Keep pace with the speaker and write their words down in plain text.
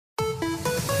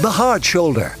The Hard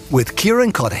Shoulder with Kieran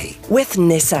with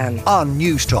Nissan on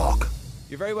News Talk.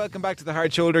 You're very welcome back to The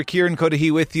Hard Shoulder. Kieran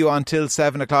with you until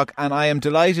 7 o'clock, and I am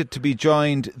delighted to be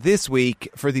joined this week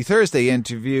for the Thursday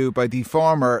interview by the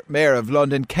former Mayor of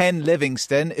London, Ken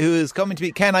Livingstone, who is coming to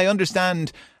be... Ken, I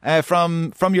understand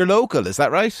from your local, is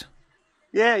that right?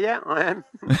 Yeah, I am.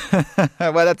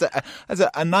 Well, that's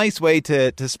a nice way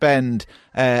to spend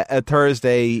a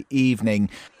Thursday evening.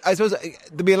 I suppose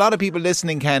there'll be a lot of people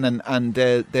listening, Ken, and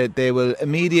they will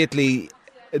immediately...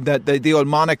 The old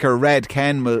moniker Red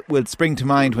Ken will spring to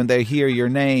mind when they hear your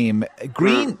name.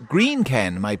 Green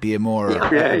Ken might be a more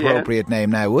appropriate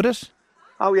name now, would it?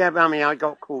 Oh, yeah, I mean, I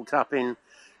got caught up in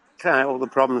all the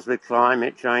problems with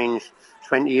climate change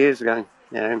 20 years ago.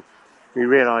 You know, we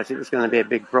realised it was going to be a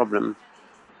big problem.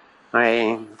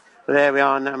 But there we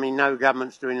are. I mean, no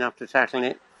government's doing enough to tackle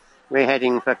it. We're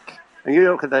heading for... And you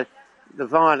look at the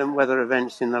violent weather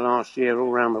events in the last year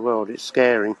all around the world, it's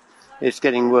scary. It's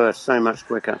getting worse so much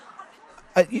quicker.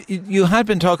 You had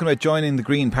been talking about joining the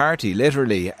Green Party,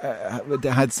 literally.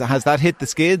 Has that hit the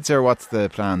skids, or what's the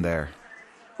plan there?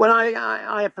 Well,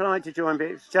 I applied to join, but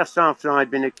it's just after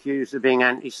I'd been accused of being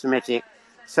anti-Semitic,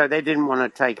 so they didn't want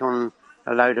to take on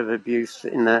a load of abuse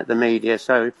in the media.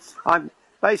 So I've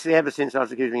basically, ever since I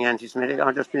was accused of being anti-Semitic,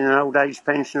 I've just been an old-age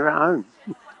pensioner at home.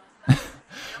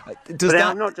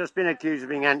 I've not just been accused of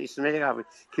being anti-Semitic, I've been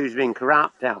accused of being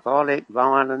corrupt, alcoholic,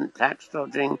 violent, tax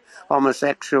dodging,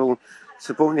 homosexual,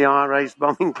 supporting the IRA's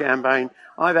bombing campaign.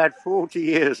 I've had 40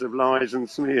 years of lies and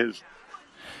smears.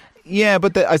 Yeah,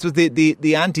 but I suppose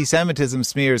the anti-Semitism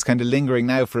smear is kind of lingering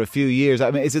now for a few years. I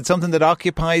mean, is it something that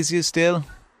occupies you still?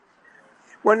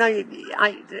 Well, no,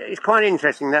 it's quite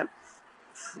interesting that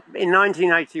in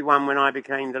 1981, when I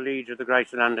became the leader of the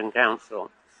Greater London Council,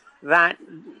 that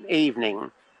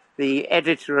evening, the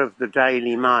editor of the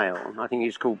Daily Mail, I think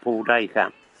he's called Paul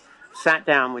Dacre, sat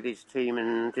down with his team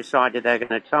and decided they're going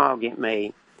to target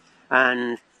me.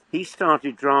 And he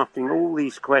started drafting all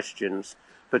these questions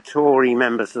for Tory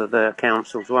members of the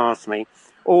council to ask me,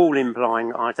 all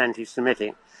implying I was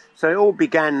anti-Semitic. So it all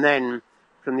began then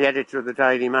from the editor of the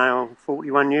Daily Mail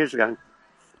 41 years ago.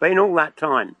 But in all that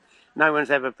time, no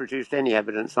one's ever produced any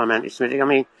evidence I'm anti-Semitic. I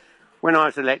mean, when I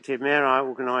was elected mayor, I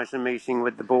organised a meeting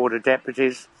with the Board of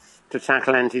Deputies to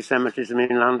tackle anti-Semitism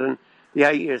in London. The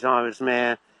 8 years I was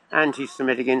mayor,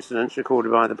 anti-Semitic incidents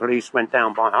recorded by the police went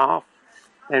down by half.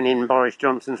 And in Boris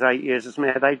Johnson's 8 years as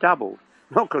mayor, they doubled.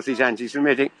 Not because he's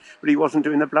anti-Semitic, but he wasn't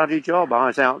doing the bloody job. I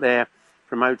was out there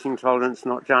promoting tolerance,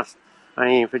 not just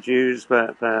for Jews,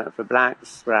 but for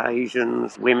blacks, for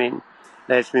Asians, women,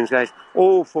 lesbians, gays.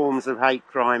 All forms of hate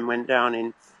crime went down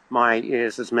in my 8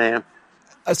 years as mayor.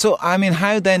 So, I mean,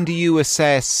 how then do you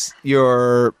assess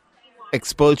your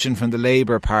expulsion from the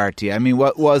Labour Party? I mean,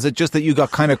 what was it, just that you got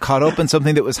kind of caught up in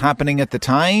something that was happening at the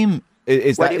time?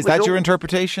 Is that your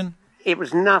interpretation? It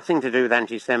was nothing to do with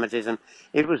anti-Semitism.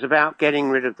 It was about getting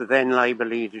rid of the then Labour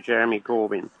leader, Jeremy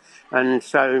Corbyn. And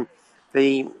so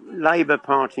the Labour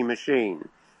Party machine,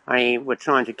 were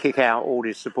trying to kick out all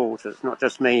his supporters, not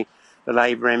just me, the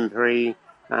Labour MP,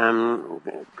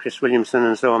 Chris Williamson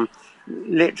and so on.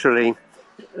 Literally,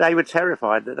 they were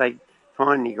terrified that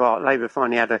Labour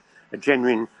finally had a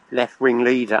genuine left-wing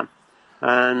leader.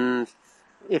 And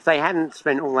if they hadn't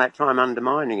spent all that time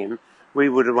undermining him, we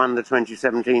would have won the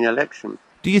 2017 election.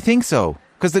 Do you think so?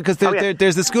 Because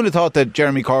there's the school of thought that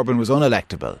Jeremy Corbyn was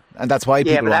unelectable, and that's why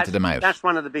people wanted him out. That's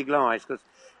one of the big lies, because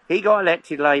he got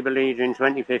elected Labour leader in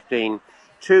 2015.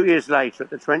 2 years later, at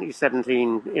the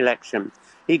 2017 election,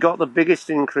 he got the biggest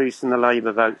increase in the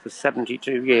Labour vote for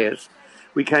 72 years.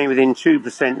 We came within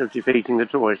 2% of defeating the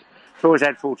Tories. Tories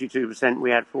had 42%,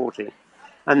 we had 40%.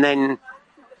 And then,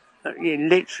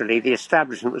 literally, the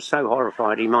establishment was so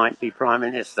horrified he might be Prime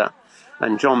Minister,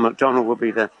 and John McDonnell would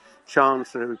be the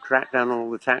Chancellor who cracked down on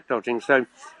all the tax dodging. So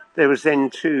there was then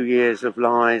 2 years of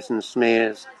lies and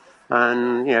smears,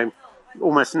 and,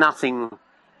 almost nothing.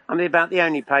 I mean, about the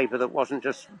only paper that wasn't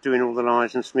just doing all the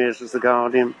lies and smears was The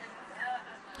Guardian.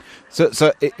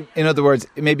 So, in other words,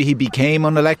 maybe he became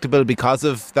unelectable because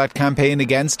of that campaign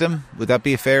against him? Would that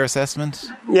be a fair assessment?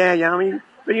 Yeah, I mean,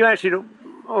 but you actually look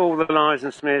all the lies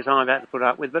and smears I've had to put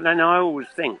up with. But then I always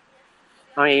think,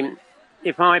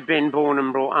 if I'd been born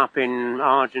and brought up in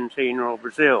Argentina or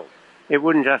Brazil, it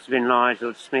wouldn't just have been lies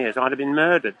or smears. I'd have been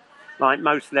murdered, like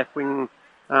most left-wing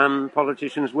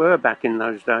politicians were back in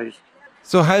those days.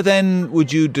 So how then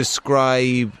would you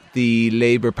describe the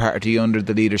Labour Party under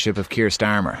the leadership of Keir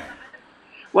Starmer?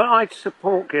 Well, I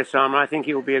support Keir Starmer. I think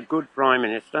he'll be a good Prime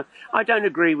Minister. I don't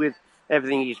agree with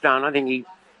everything he's done. I think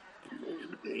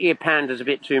he panders a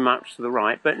bit too much to the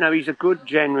right. But no, he's a good,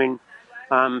 genuine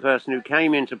person who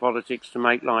came into politics to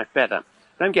make life better.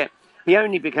 He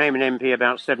only became an MP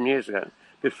about 7 years ago.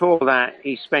 Before that,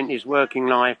 he spent his working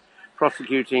life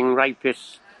prosecuting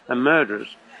rapists and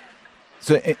murderers.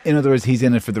 So, in other words, he's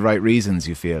in it for the right reasons,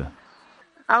 you feel?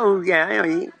 Oh,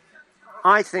 yeah.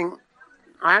 I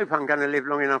hope I'm going to live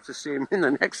long enough to see him in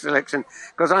the next election,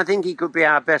 because I think he could be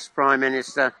our best Prime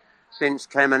Minister since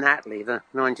Clement Attlee, the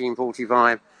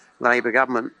 1945 Labour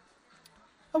government.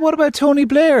 And what about Tony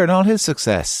Blair and all his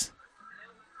success?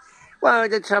 Well,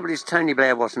 the trouble is, Tony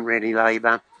Blair wasn't really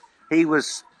Labour. He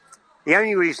was... The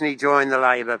only reason he joined the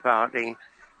Labour Party,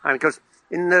 because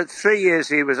in the 3 years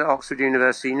he was at Oxford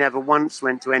University, he never once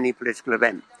went to any political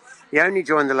event. He only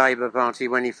joined the Labour Party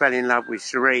when he fell in love with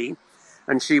Cherie,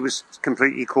 and she was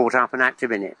completely caught up and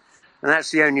active in it. And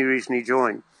that's the only reason he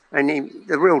joined. And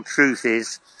the real truth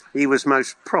is, he was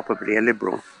most probably a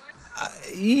Liberal.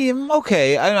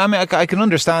 Okay, I mean, I can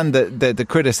understand the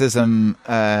criticism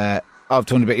of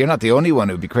Tony Blair. You're not the only one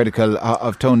who would be critical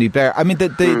of Tony Blair. I mean,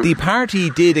 the party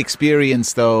did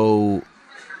experience, though,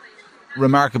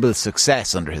 remarkable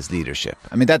success under his leadership.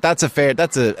 I mean, that's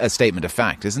a statement of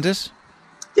fact, isn't it?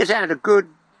 It had a good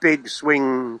big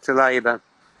swing to Labour,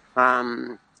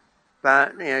 but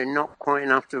not quite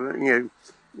enough to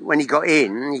when he got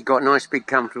in, he got a nice big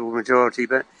comfortable majority,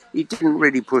 but he didn't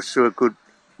really push through a good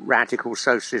radical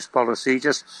socialist policy. He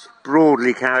just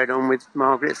broadly carried on with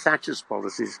Margaret Thatcher's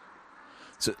policies.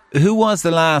 So, who was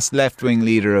the last left-wing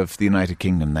leader of the United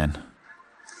Kingdom then?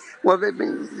 Well,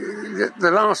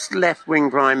 the last left-wing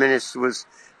Prime Minister was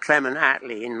Clement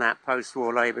Attlee in that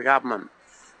post-war Labour government.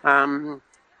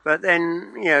 But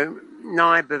then,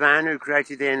 Nigel Bevan, who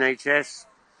created the NHS,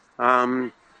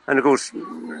 and of course,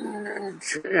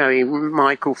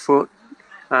 Michael Foot,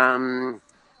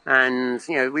 and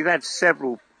we've had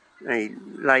several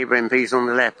Labour MPs on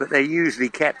the left, but they're usually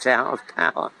kept out of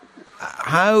power.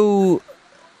 How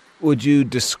would you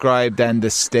describe then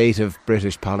the state of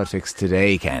British politics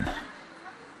today, Ken?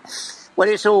 Well,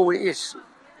 basically,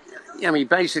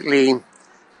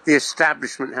 the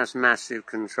establishment has massive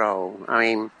control.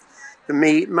 I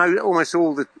mean, almost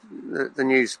all the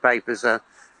newspapers are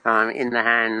in the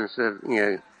hands of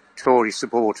Tory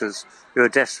supporters who are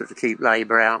desperate to keep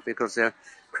Labour out because they're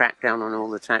cracked down on all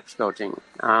the tax dodging.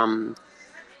 And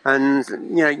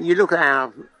you look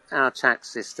at our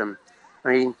tax system.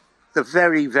 I mean, the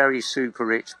very, very super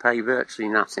rich pay virtually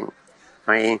nothing.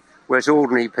 I mean, whereas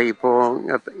ordinary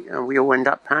people, we all end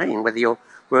up paying, whether you're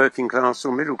working class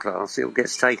or middle class, it all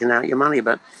gets taken out of your money.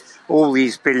 But all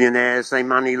these billionaires, they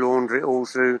money launder it all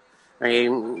through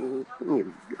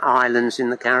islands in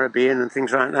the Caribbean and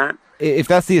things like that. If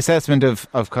that's the assessment of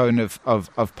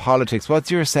politics, what's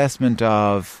your assessment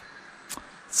of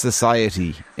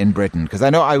society in Britain? Because I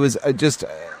know I was just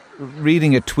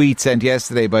reading a tweet sent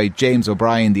yesterday by James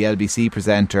O'Brien, the LBC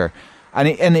presenter,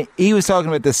 and he was talking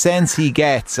about the sense he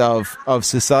gets of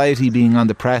society being on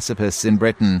the precipice in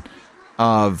Britain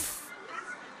of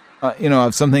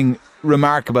something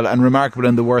remarkable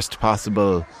in the worst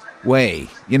possible way.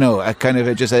 A kind of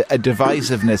a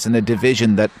divisiveness and a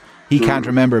division that he can't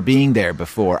remember being there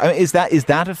before. I mean, is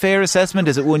that a fair assessment?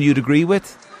 Is it one you'd agree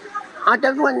with? I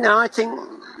don't know. I think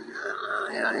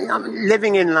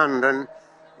living in London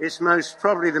is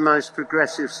probably the most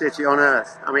progressive city on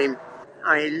earth. I mean,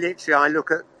 I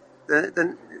look at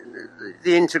the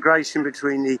integration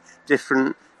between the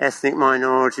different ethnic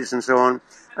minorities and so on.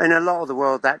 In a lot of the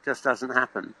world, that just doesn't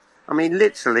happen. I mean,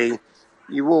 literally,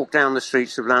 you walk down the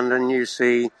streets of London, you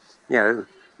see,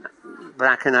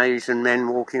 black and Asian men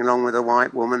walking along with a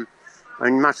white woman. I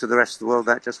mean, much of the rest of the world,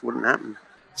 that just wouldn't happen.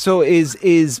 So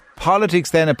is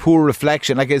politics then a poor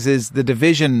reflection? Like, is the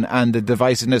division and the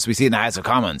divisiveness we see in the House of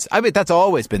Commons? I mean, that's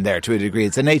always been there to a degree.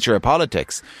 It's the nature of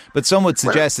politics. But some would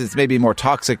suggest it's maybe more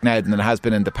toxic now than it has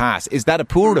been in the past. Is that a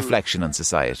poor reflection on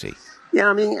society? Yeah,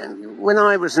 I mean, when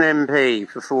I was an MP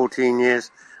for 14 years,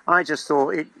 I just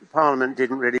thought Parliament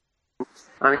didn't really...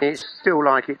 I mean, it's still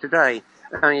like it today.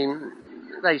 I mean,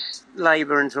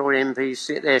 Labour and Tory MPs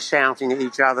sit there shouting at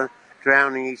each other,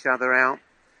 drowning each other out.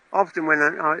 Often when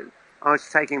I was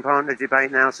taking part in a debate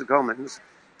in the House of Commons,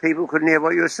 people couldn't hear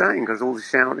what you were saying because all the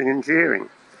shouting and jeering.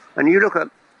 And you look at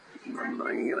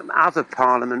other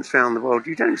parliaments around the world,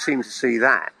 you don't seem to see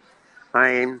that.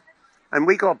 And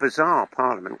we got a bizarre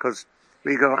parliament because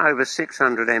we got over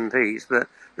 600 MPs, but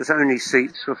there's only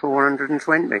seats for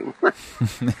 420.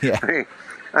 Yeah.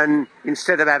 And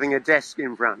instead of having a desk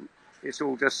in front, it's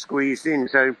all just squeezed in.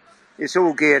 So it's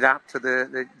all geared up to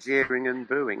the jeering and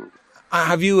booing.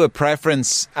 Have you a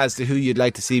preference as to who you'd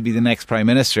like to see be the next Prime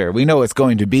Minister? We know it's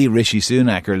going to be Rishi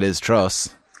Sunak or Liz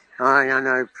Truss. I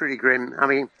know, pretty grim. I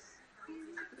mean,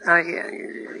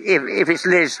 if it's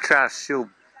Liz Truss, she'll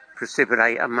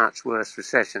precipitate a much worse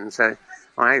recession. So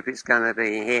I hope it's going to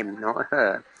be him, not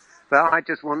her. But I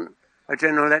just want a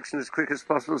general election as quick as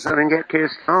possible so we can get Keir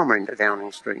Starmer into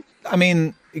Downing Street. I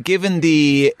mean, given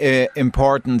the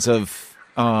importance of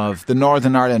the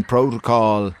Northern Ireland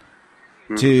Protocol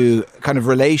to kind of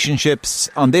relationships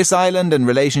on this island and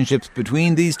relationships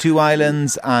between these two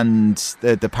islands and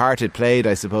the part it played,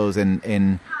 I suppose,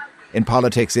 in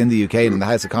politics in the UK and in the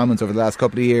House of Commons over the last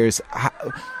couple of years.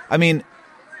 I mean,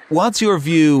 what's your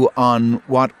view on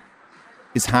what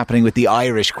is happening with the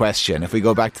Irish question, if we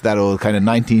go back to that old kind of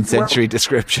 19th century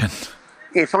description?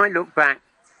 If I look back,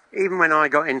 even when I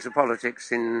got into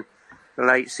politics in the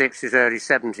late 60s, early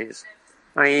 70s,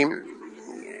 I mean,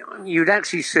 you'd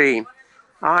actually see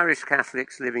Irish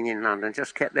Catholics living in London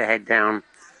just kept their head down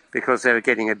because they were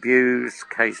getting abused,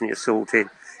 occasionally assaulted.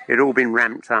 It had all been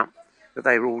ramped up, but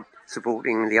they were all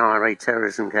supporting the IRA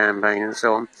terrorism campaign and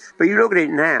so on. But you look at it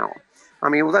now, I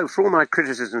mean, although for all my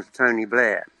criticisms of Tony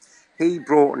Blair, he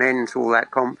brought an end to all that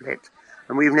conflict,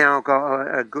 and we've now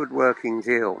got a good working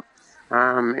deal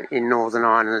in Northern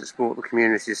Ireland that's brought the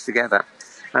communities together,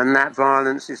 and that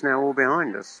violence is now all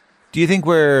behind us. Do you think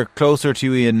we're closer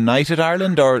to a united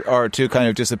Ireland or to kind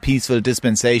of just a peaceful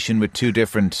dispensation with two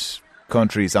different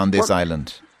countries on this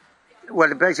island?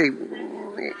 Well, basically,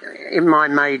 in my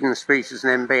maiden speech as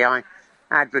an MP, I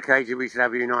advocated we should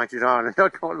have a united Ireland. I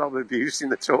got a lot of abuse in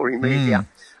the Tory media.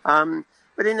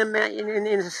 But in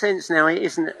a sense now, it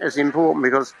isn't as important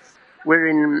because we're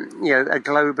in a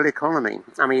global economy.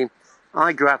 I mean,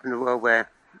 I grew up in a world where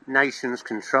nations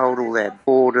controlled all their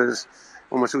borders.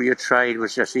 Almost all your trade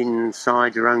was just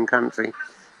inside your own country.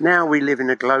 Now we live in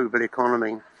a global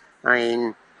economy. I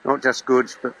mean, not just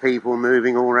goods, but people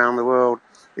moving all around the world.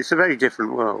 It's a very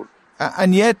different world.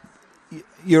 And yet,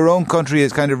 your own country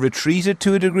has kind of retreated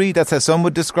to a degree. That's how some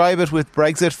would describe it with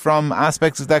Brexit from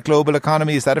aspects of that global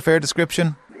economy. Is that a fair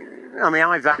description? I mean,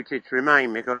 I voted to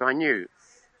remain because I knew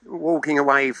walking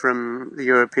away from the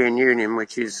European Union,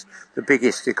 which is the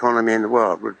biggest economy in the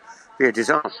world, would be a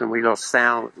disaster. And we lost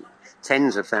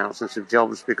tens of thousands of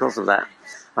jobs because of that.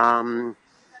 And,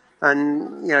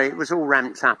 it was all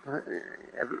ramped up. A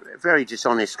very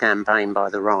dishonest campaign by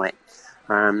the right.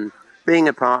 Being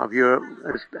a part of Europe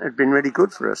has been really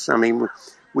good for us. I mean,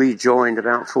 we joined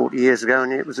about 40 years ago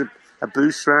and it was a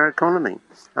boost for our economy.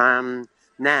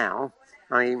 Now,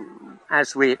 I mean,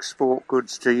 as we export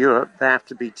goods to Europe, they have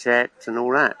to be checked and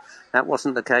all that. That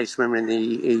wasn't the case when we were in the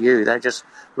EU. They just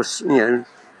was,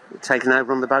 taken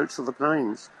over on the boats or the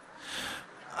planes.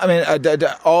 I mean,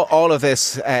 all of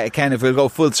this, Ken, if we'll go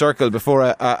full circle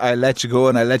before I let you go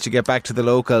and I let you get back to the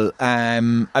local. I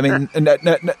mean,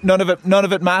 none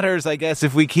of it matters, I guess,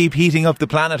 if we keep heating up the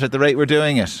planet at the rate we're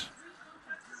doing it.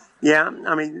 Yeah,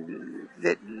 I mean,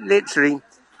 literally,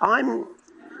 what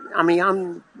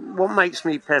makes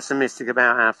me pessimistic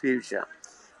about our future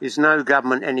is no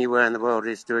government anywhere in the world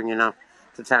is doing enough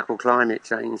to tackle climate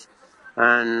change.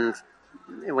 And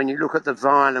when you look at the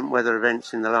violent weather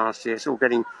events in the last year, it's all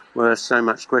getting worse so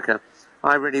much quicker.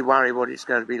 I really worry what it's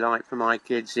going to be like for my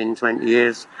kids in 20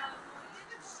 years.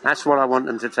 That's what I want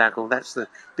them to tackle. That's the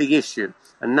big issue.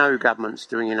 And no government's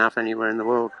doing enough anywhere in the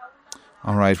world.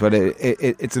 All right. Well,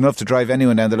 it's enough to drive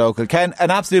anyone down the local. Ken,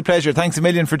 an absolute pleasure. Thanks a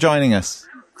million for joining us.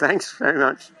 Thanks very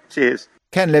much. Cheers.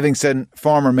 Ken Livingstone,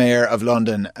 former mayor of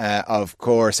London, of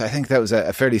course. I think that was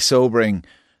a fairly sobering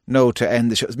note to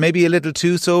end the show. It's maybe a little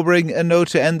too sobering a note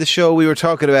to end the show. We were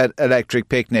talking about Electric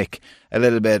Picnic a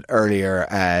little bit earlier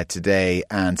today,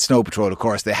 and Snow Patrol, of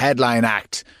course, the headline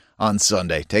act on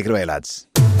Sunday. Take it away, lads.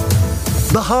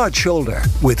 The Hard Shoulder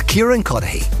with Kieran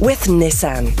with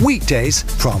Nissan. Weekdays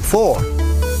from 4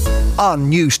 on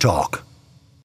News Talk.